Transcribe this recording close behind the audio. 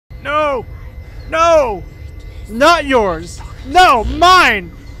No! No! Not yours! No!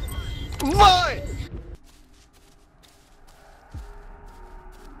 Mine! Mine!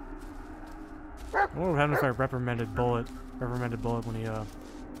 What would happen if I reprimanded Bullet when he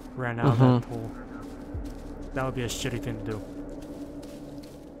ran out of that pool? That would be a shitty thing to do.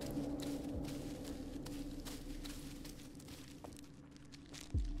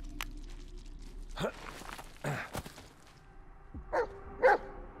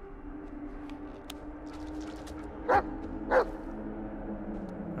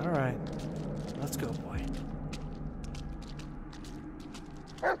 Alright. Let's go, boy.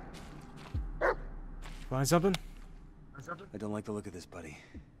 Find something? I don't like the look of this, buddy.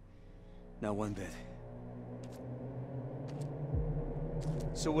 Not one bit.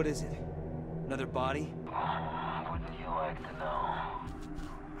 So what is it? Another body? Wouldn't you like to know?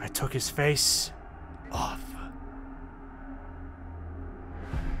 I took his face off.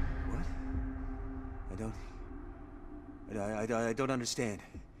 What? I don't understand.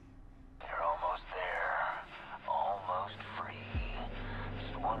 You're almost there. Almost free.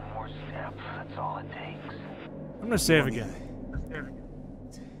 Just one more step. That's all it takes. I'm gonna save again.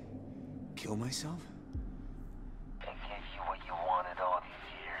 Kill myself? I gave you what you wanted all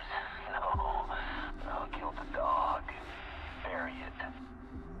these years. No. I'll kill the dog. Bury it.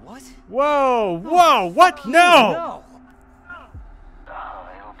 What? Whoa! Whoa! What? No!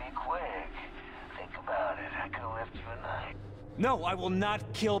 It'll be quick. Think about it. I could have left you a knife. No, I will not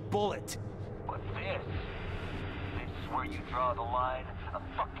kill Bullet. What's this? This is where you draw the line? A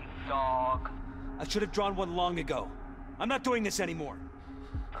fucking dog? I should have drawn one long ago. I'm not doing this anymore.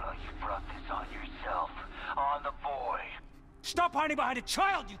 Oh, you brought this on yourself. On the boy. Stop hiding behind a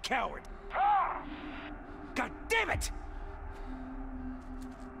child, you coward! Ah! God damn it!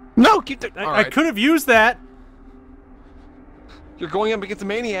 No, keep the. I could have used that. You're going up against a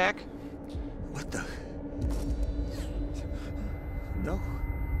maniac. What the? No.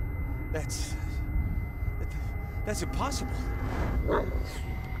 That's impossible.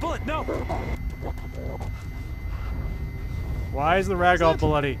 Bullet, no! Why is the rag all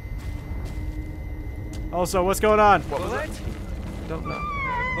bloody? Also, what's going on? What was Bullet? that? Don't know.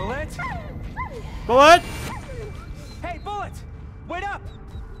 Bullet? Bullet! Hey, Bullet! Wait up!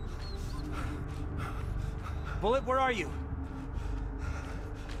 Bullet, where are you?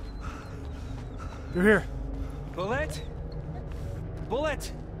 You're here. Bullet?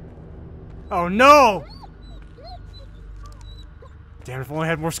 Bullet! Oh no! Damn, if I only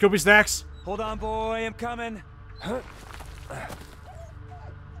had more Scooby snacks. Hold on, boy, I'm coming.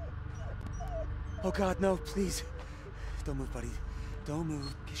 Oh God, no, please. Don't move, buddy. Don't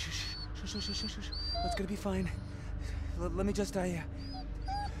move. Okay, shush, shush, shush, shush, shush, shush. It's gonna be fine. Let me just, You're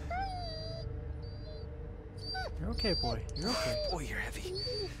okay, boy. You're okay. Boy, you're heavy.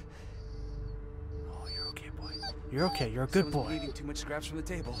 Oh, you're okay, boy. You're okay. You're a good Someone's boy. eating too much scraps from the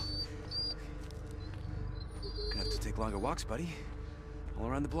table. Gonna have to take longer walks, buddy. All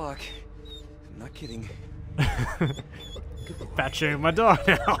around the block. I'm not kidding. Fat shaming my dog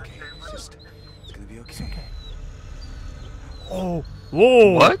now. Okay, it's gonna be okay. Oh,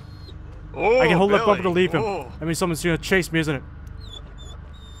 whoa! What? Oh, I can hold that bumper to Billy. leave him. Oh. I mean, someone's gonna chase me, isn't it?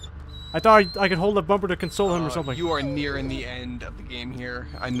 I thought I could hold that bumper to console him or something. You are nearing the end of the game here.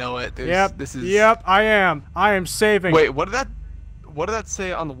 I know it. Yep. This is. Yep. I am. I am saving. Wait, what did that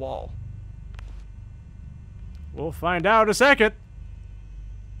say on the wall? We'll find out in a second.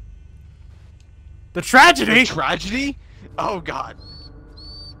 The tragedy. The tragedy? Oh God.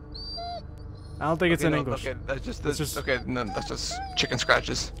 I don't think it's in no, English. Okay, that's just. It's just- okay. No, that's just chicken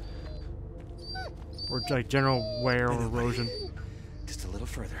scratches. Or like general wear or erosion. Just a little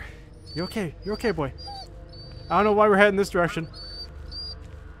further. You okay? You're okay, boy. I don't know why we're heading this direction.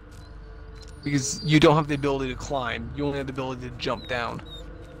 Because you don't have the ability to climb. You only have the ability to jump down.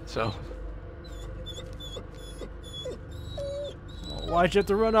 So. Why'd you have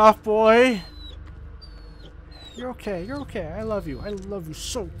to run off, boy? You're okay. You're okay. I love you. I love you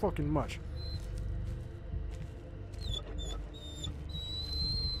so fucking much.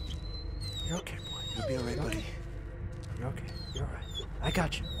 You're okay, boy. You'll be alright, buddy. You're okay. You're alright. I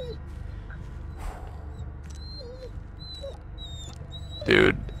got you.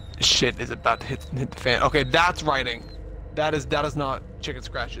 Dude, shit is about to hit the fan. Okay, that's writing. That is not chicken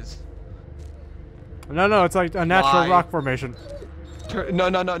scratches. No, it's like a natural Why? rock formation. No.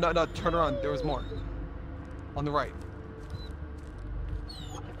 Turn around. There was more. On the right.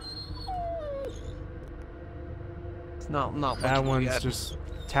 It's not That legible one's yet. just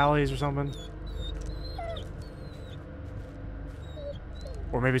tallies or something.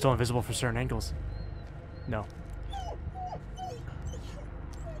 Or maybe it's only visible for certain angles. No.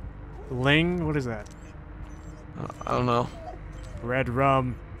 Ling? What is that? I don't know. Red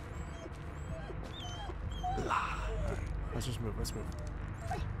rum. Let's just move. Let's move.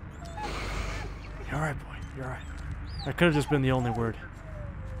 You're alright, boy. You're alright. That could have just been the only word.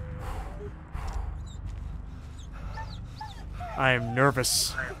 I am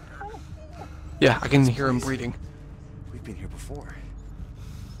nervous. Yeah, I can hear him breathing. We've been here before.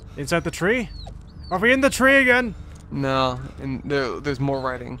 Inside the tree? Are we in the tree again? No, and there's more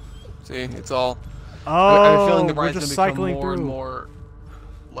writing. See, it's all. Oh, I have a feeling the we're writing's just gonna become cycling more through. and more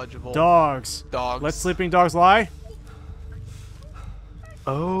legible. Dogs. Dogs. Let sleeping dogs lie?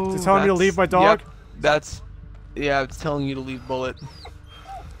 Oh. Is it telling me to leave my dog? Yep, that's. Yeah, it's telling you to leave Bullet.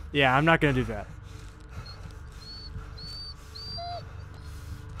 Yeah, I'm not gonna do that.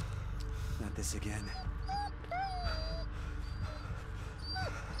 Not this again.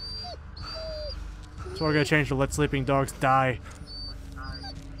 So we're gonna change to let sleeping dogs die.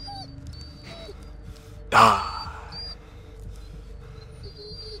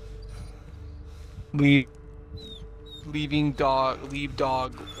 Leave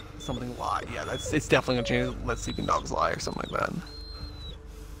dog, something lie. Yeah, it's definitely gonna change. Let sleeping dogs lie or something like that.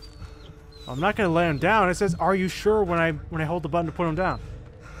 I'm not gonna lay him down. It says, "Are you sure?" when I hold the button to put him down.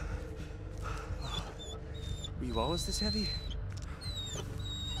 Were you always this heavy?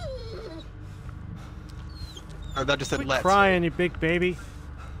 Or that just said Quit let's. crying, you big baby.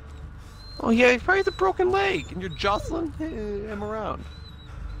 Oh yeah, he probably has a broken leg, and you're jostling him around.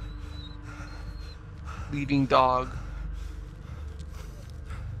 Leading dog.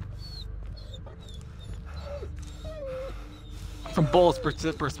 From Bullet's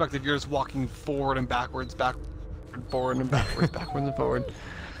perspective, you're just walking forward and backwards, forward and backwards, backwards and forward.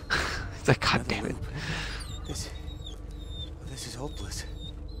 It's like, God damn it. This is hopeless.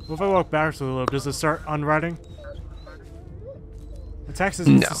 What if I walk backwards to the loop? Does it start unwriting? The text is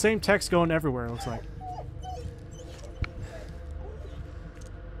No. it's the same text going everywhere, it looks like.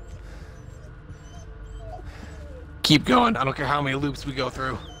 Keep going. I don't care how many loops we go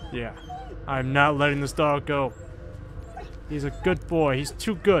through. Yeah. I'm not letting this dog go. He's a good boy. He's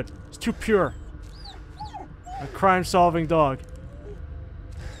too good. He's too pure. A crime-solving dog.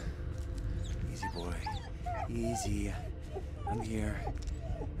 Easy, boy. Easy. I'm here.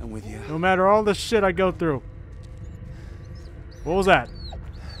 I'm with you. No matter all the shit I go through. What was that?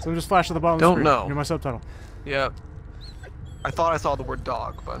 Someone just flashed at the bottom of the Don't screen. know. Near my subtitle. Yeah. I thought I saw the word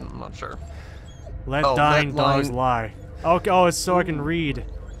dog, but I'm not sure. Let Oh, dying let dogs lying- lie. Okay, oh, it's so I can read.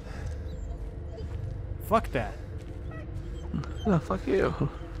 Fuck that. Oh, fuck you. I'm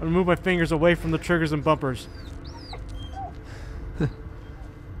gonna move my fingers away from the triggers and bumpers. No,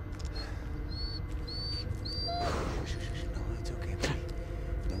 it's okay, buddy.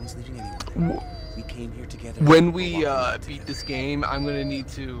 No one's leaving anyone. We came here together. When we beat this game, I'm gonna need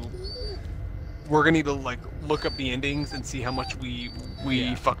to. We're gonna need to like look up the endings and see how much we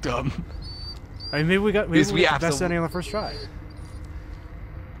Yeah. fucked up. I mean, maybe we got Because we the best absolutely- ending on the first try.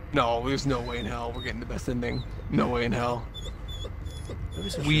 No, there's no way in hell we're getting the best ending. No way in hell. Maybe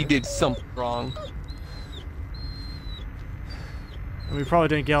so We sure. did something wrong. And we probably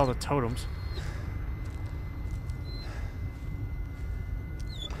didn't get all the totems.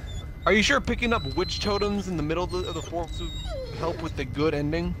 Are you sure picking up witch totems in the middle of the forest would help with the good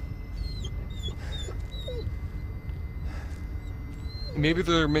ending? Maybe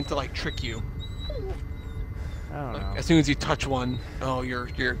they're meant to like trick you. I don't Like, know. as soon as you touch one, oh, you're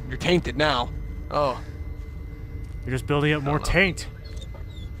tainted now. Oh, You're just building up more don't know. taint.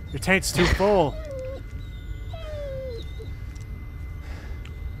 Your taint's too full.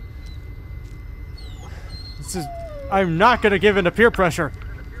 This is. I'm not gonna give in to peer pressure.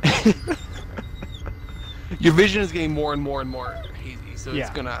 your vision is getting more and more and more hazy, so Yeah.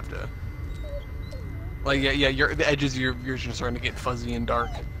 it's gonna have to. Like yeah, the edges of your vision are starting to get fuzzy and dark.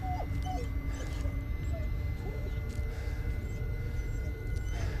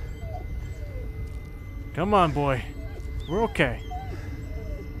 Come on, boy. We're okay.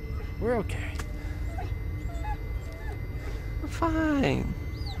 We're okay. We're fine.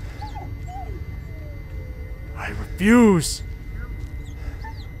 I refuse.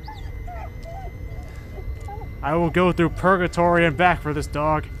 I will go through purgatory and back for this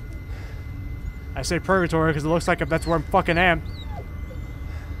dog. I say purgatory because it looks like that's where I fucking am.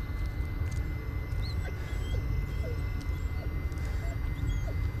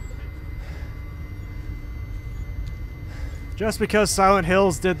 Just because Silent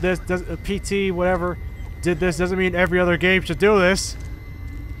Hills did this, PT, whatever, did this, doesn't mean every other game should do this.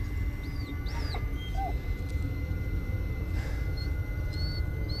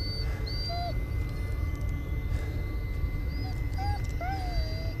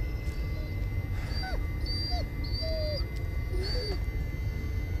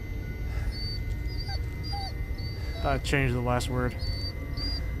 Thought I'd change the last word.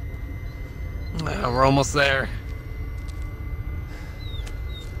 We're almost there.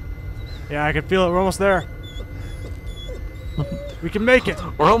 Yeah, I can feel it. We're almost there. We can make it.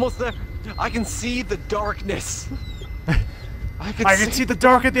 We're almost there. I can see the darkness. I can see the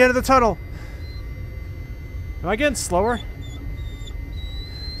dark at the end of the tunnel. Am I getting slower?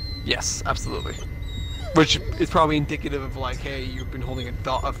 Yes, absolutely. Which is probably indicative of like, hey, you've been holding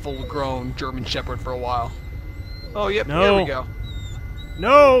a full-grown German Shepherd for a while. Oh, yep, No. There we go.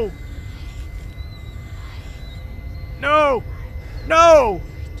 No! No! No!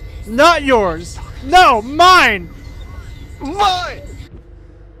 Not yours! No, mine! Mine!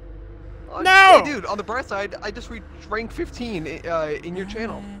 No! Hey, dude, on the bright side, I just reached rank 15 in your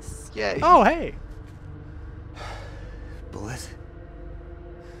channel. Yay. Oh, hey! Bullet?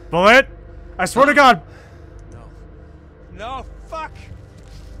 Bullet! I swear to God! No. No, fuck!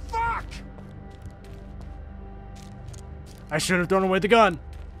 Fuck! I should have thrown away the gun.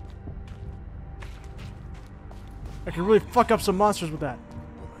 I can really fuck up some monsters with that.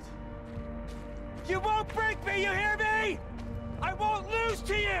 You won't break me, you hear me? I won't lose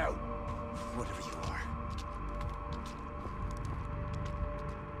to you! Whatever you are.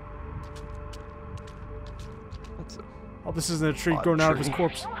 What's it? Oh, this isn't a tree Odd growing out of his tree.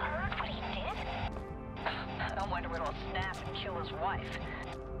 corpse. You heard what he did? I wonder it'll snap and kill his wife.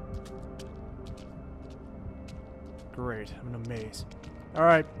 Great, I'm in a maze.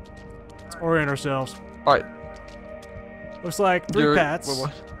 Alright, let's orient ourselves. Alright. Looks like 3 You're- paths.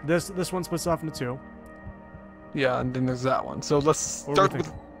 what? This one splits off into 2. Yeah, and then there's that one. So let's What do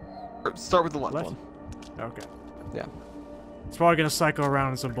we start with the left Left? one. Okay. Yeah, It's probably gonna cycle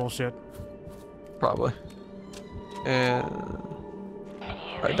around in some bullshit. probably. And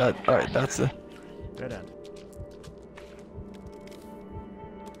alright, that's it. Dead end.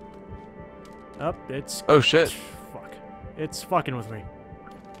 Up, it's... Oh shit. Fuck. It's fucking with me.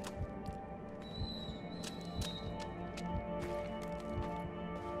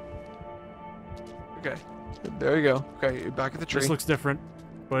 Okay. There you go. Okay, you're back at the tree. This looks different,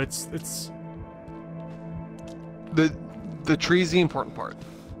 but it's... The tree's the important part.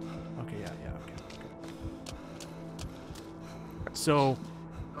 Okay, yeah, okay. So...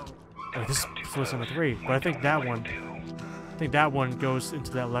 Oh, this splits into 3, but I think that one goes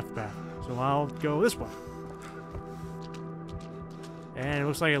into that left path. So I'll go this one. And it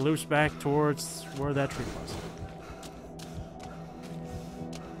looks like it loops back towards where that tree was.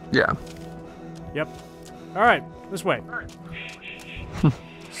 Yeah. Yep. Alright, this way.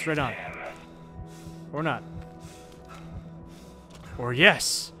 Straight on. Or not. Or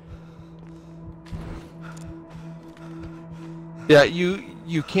yes! Yeah, you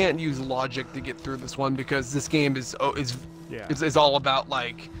can't use logic to get through this one because this game is Yeah. is all about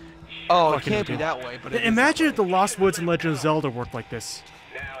like, oh, it Fucking can't be ridiculous. that way, but it is Imagine that if the Lost Woods and Legend of Zelda worked like this.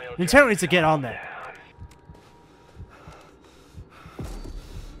 Nintendo needs to get on that.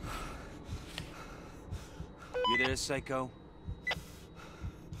 You there, psycho?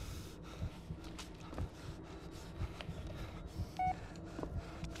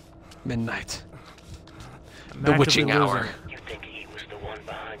 midnight. I'm The actively witching losing. hour. You think he was the one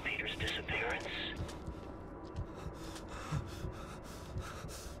behind Peter's disappearance?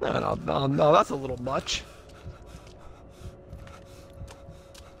 No, that's a little much.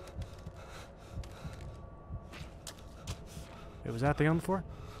 Wait, was that thing on the floor?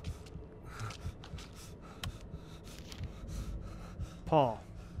 Paul.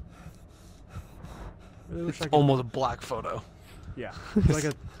 Really wish It's I could- almost a black photo. Yeah. It's like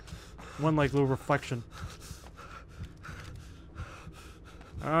a one like little reflection.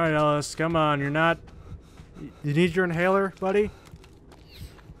 Alright, Ellis, come on, you're not... You need your inhaler, buddy?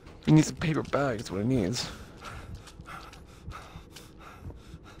 He needs a paper bag, that's what he needs.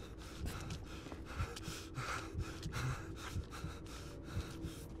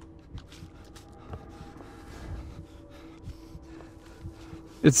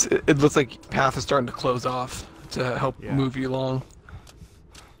 It looks like path is starting to close off to help Yeah. move you along.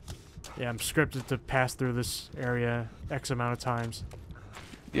 Yeah, I'm scripted to pass through this area X amount of times.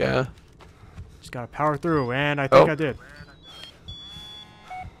 Yeah. Just gotta power through, and I think Oh. I did.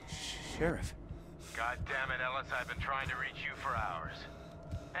 Sheriff. God damn it, Ellis, I've been trying to reach you for hours.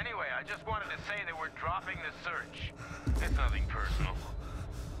 Anyway, I just wanted to say that we're dropping the search. It's nothing personal.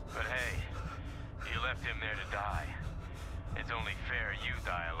 But hey, you left him there to die. It's only fair you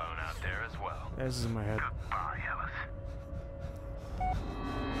die alone out there as well. This is in my head. Goodbye, Ellis.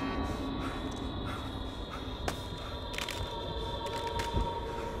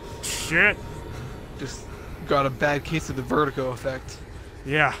 Shit! Just got a bad case of the vertigo effect.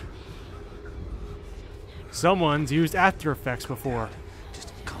 Yeah. Someone's used After Effects before.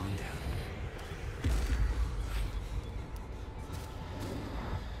 Just calm down.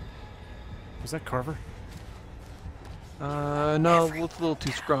 Was that Carver? No, it's a little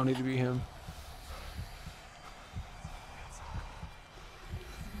too scrawny to be him.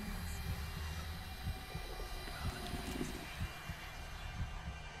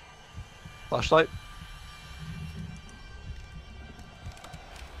 Flashlight.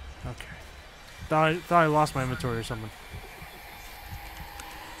 Okay. Thought I lost my inventory or something.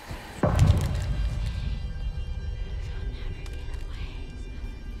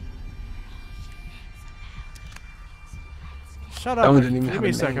 Shut That up. one didn't even Give have me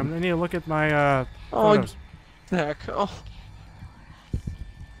a a second. name. I need to look at my Oh, photos. heck. Oh.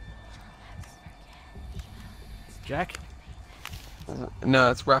 Jack?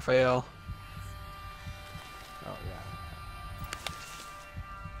 No, it's Raphael. Oh, yeah.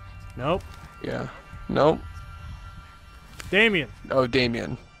 Nope. Yeah. Nope. Damien. Oh,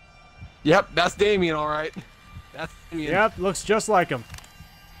 Damien. Yep, that's Damien, all right. That's Damien. Yep, looks just like him.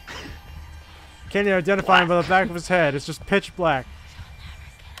 Can't even identify him by the back of his head. It's just pitch black.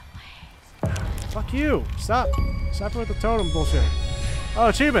 Fuck you. Stop. Stop with the totem bullshit. Oh,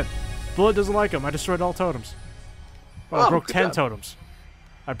 achievement. Bullet doesn't like him. I destroyed all totems. Well, I broke good 10 job. totems.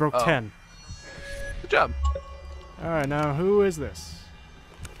 I broke Oh. 10. Good job. Alright, now who is this?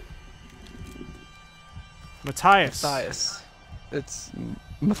 Matthias. Matthias. It's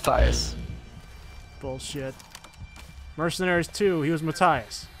Matthias. Bullshit. Mercenaries 2, he was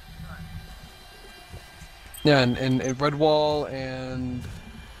Matthias. Yeah, and in Redwall and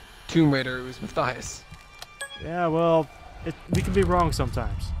Tomb Raider, it was Matthias. Yeah, well, we can be wrong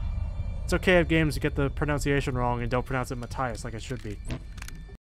sometimes. It's okay at games to get the pronunciation wrong and don't pronounce it Matthias like it should be.